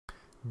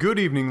Good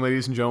evening,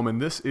 ladies and gentlemen.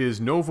 This is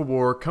Nova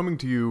War coming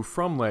to you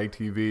from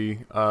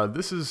LAGTV.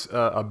 This is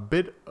a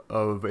bit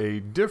of a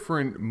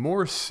different,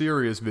 more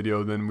serious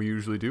video than we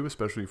usually do,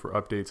 especially for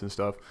updates and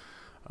stuff.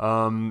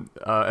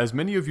 As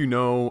many of you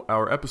know,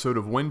 our episode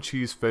of When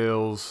Cheese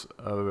Fails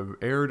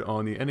aired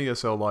on the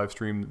NASL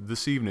livestream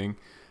this evening,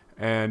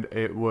 and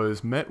it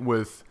was met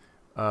with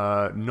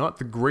not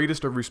the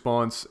greatest of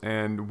response,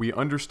 and we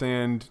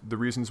understand the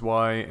reasons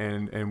why,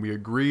 and we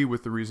agree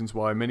with the reasons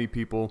why many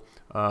people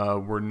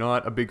were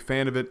not a big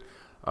fan of it.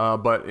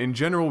 But in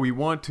general,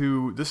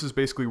 this is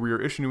basically, we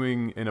are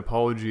issuing an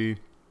apology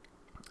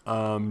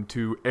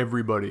to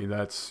everybody.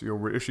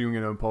 We're issuing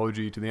an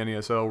apology to the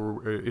NASL,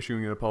 we're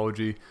issuing an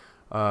apology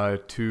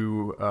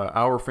to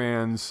our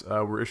fans,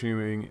 we're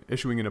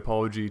issuing an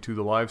apology to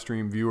the live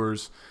stream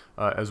viewers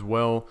as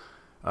well.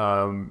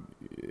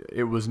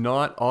 It was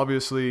not,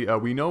 obviously,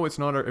 we know it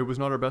was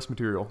not our best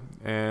material,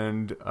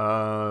 and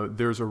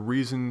there's a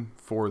reason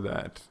for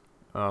that.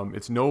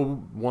 It's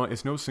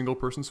no single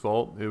person's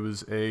fault. It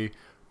was a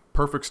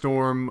perfect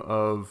storm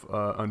of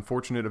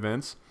unfortunate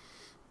events.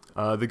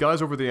 The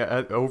guys over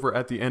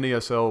at the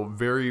NASL,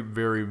 very,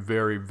 very,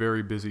 very,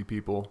 very busy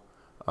people,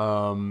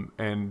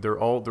 and they're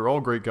all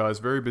great guys,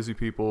 very busy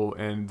people,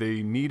 and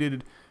they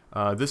needed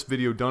this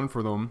video done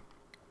for them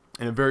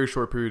in a very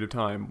short period of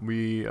time.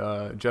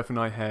 Jeff and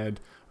I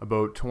had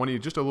about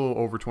just a little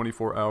over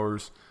 24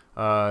 hours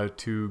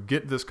to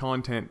get this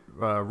content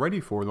ready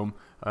for them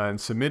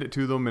and submit it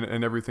to them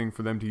and everything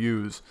for them to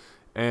use.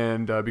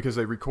 And because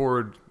they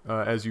record,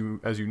 as you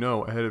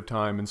know, ahead of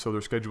time, and so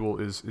their schedule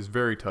is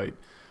very tight.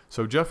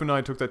 So Jeff and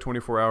I took that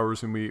 24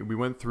 hours and we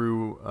went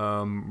through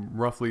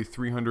roughly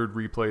 300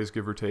 replays,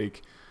 give or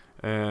take,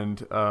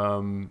 and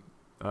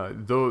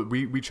though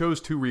we chose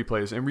 2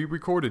 replays, and we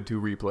recorded 2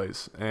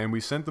 replays, and we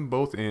sent them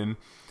both in.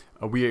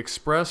 We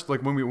expressed,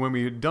 like, when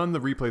we had done the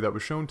replay that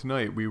was shown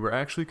tonight, we were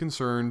actually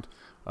concerned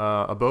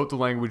about the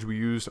language we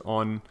used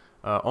on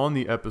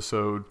the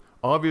episode.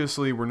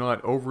 Obviously, we're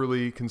not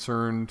overly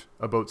concerned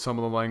about some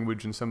of the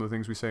language and some of the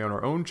things we say on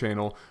our own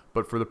channel,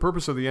 but for the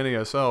purpose of the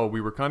NASL,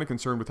 we were kind of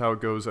concerned with how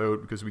it goes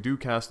out, because we do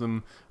cast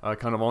them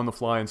kind of on the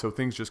fly, and so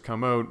things just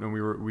come out, and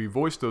we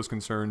voiced those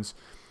concerns.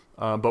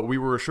 But we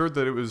were assured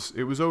that it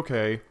was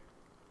okay,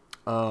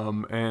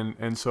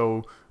 and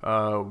so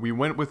we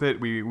went with it.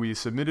 We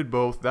submitted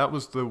both. That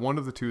was the one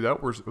of the 2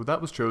 that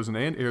was chosen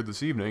and aired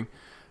this evening,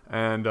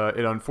 and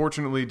it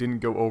unfortunately didn't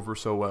go over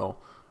so well.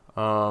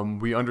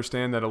 We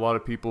understand that a lot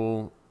of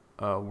people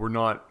were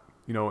not,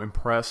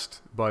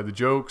 impressed by the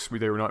jokes.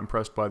 They were not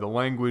impressed by the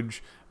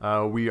language.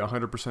 We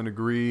 100%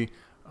 agree.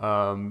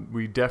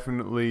 We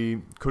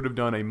definitely could have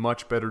done a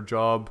much better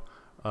job.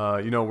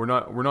 We don't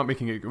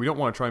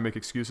want to try and make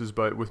excuses,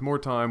 but with more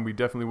time, we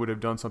definitely would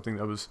have done something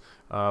that was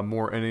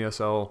more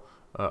NASL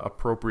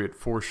appropriate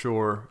for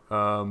sure.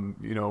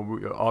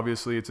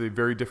 Obviously it's a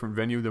very different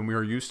venue than we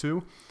are used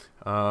to,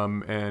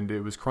 and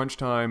it was crunch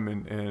time,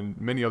 and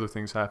many other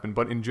things happened.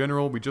 But in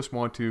general, we just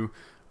want to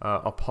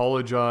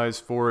apologize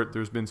for it.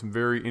 There's been some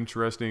very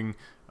interesting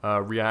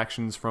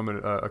reactions from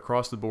it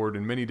across the board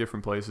in many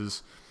different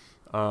places.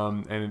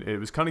 And it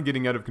was kind of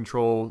getting out of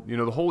control.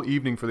 The whole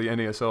evening for the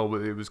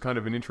NASL, it was kind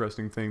of an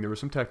interesting thing. There were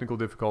some technical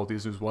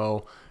difficulties as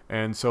well,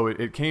 and so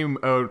it came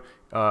out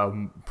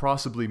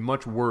possibly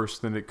much worse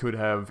than it could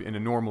have in a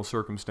normal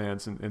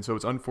circumstance. And so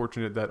it's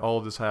unfortunate that all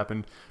of this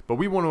happened. But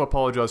we want to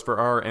apologize for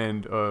our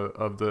end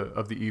of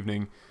the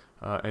evening,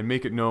 and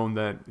make it known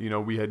that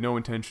we had no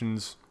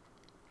intentions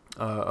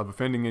of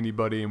offending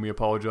anybody, and we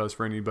apologize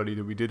for anybody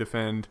that we did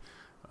offend.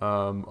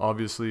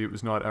 Obviously, it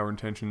was not our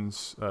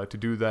intentions to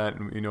do that,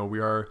 and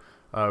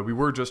we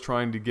were just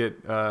trying to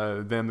get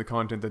them the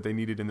content that they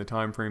needed in the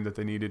time frame that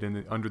they needed,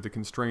 and under the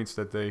constraints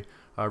that they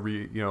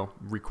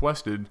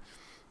requested.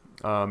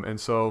 And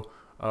so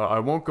I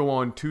won't go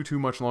on too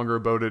much longer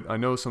about it. I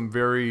know some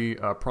very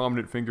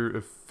prominent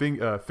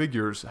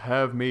figures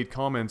have made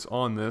comments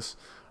on this,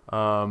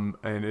 and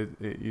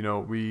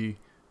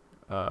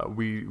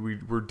we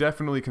were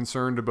definitely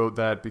concerned about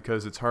that,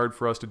 because it's hard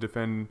for us to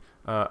defend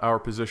our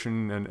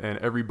position, and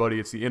everybody,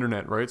 it's the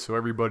internet, right? So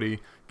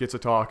everybody gets a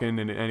talking,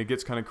 and it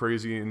gets kind of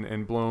crazy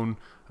and blown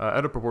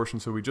out of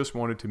proportion. So we just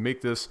wanted to make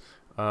this,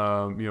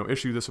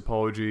 issue this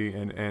apology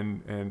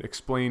and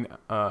explain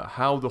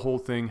how the whole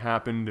thing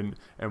happened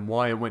and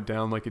why it went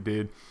down like it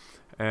did.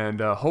 And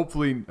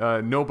hopefully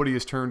nobody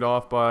is turned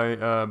off by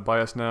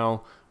us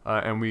now.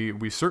 And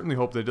we certainly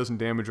hope that it doesn't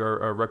damage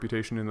our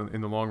reputation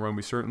in the long run.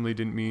 We certainly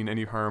didn't mean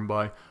any harm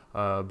by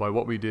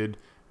what we did,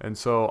 and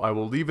so I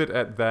will leave it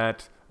at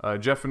that.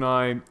 Jeff and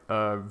I,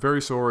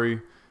 very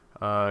sorry.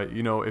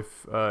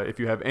 If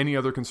you have any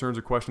other concerns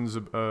or questions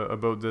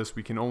about this,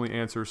 we can only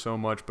answer so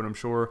much, but I'm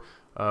sure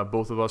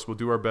both of us will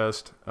do our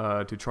best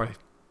to try.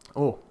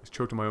 Oh, I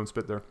choked on my own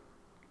spit there.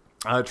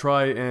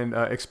 Try and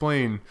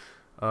explain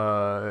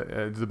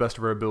to the best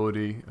of our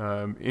ability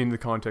in the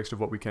context of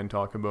what we can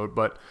talk about.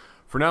 But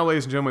for now,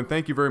 ladies and gentlemen,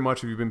 thank you very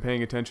much if you've been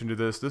paying attention to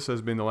this. This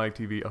has been the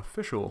LAGTV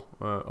official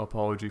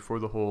apology for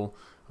the whole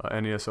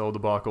NASL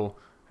debacle,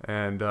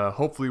 and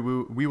hopefully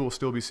we will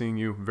still be seeing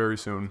you very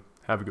soon.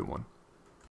 Have a good one.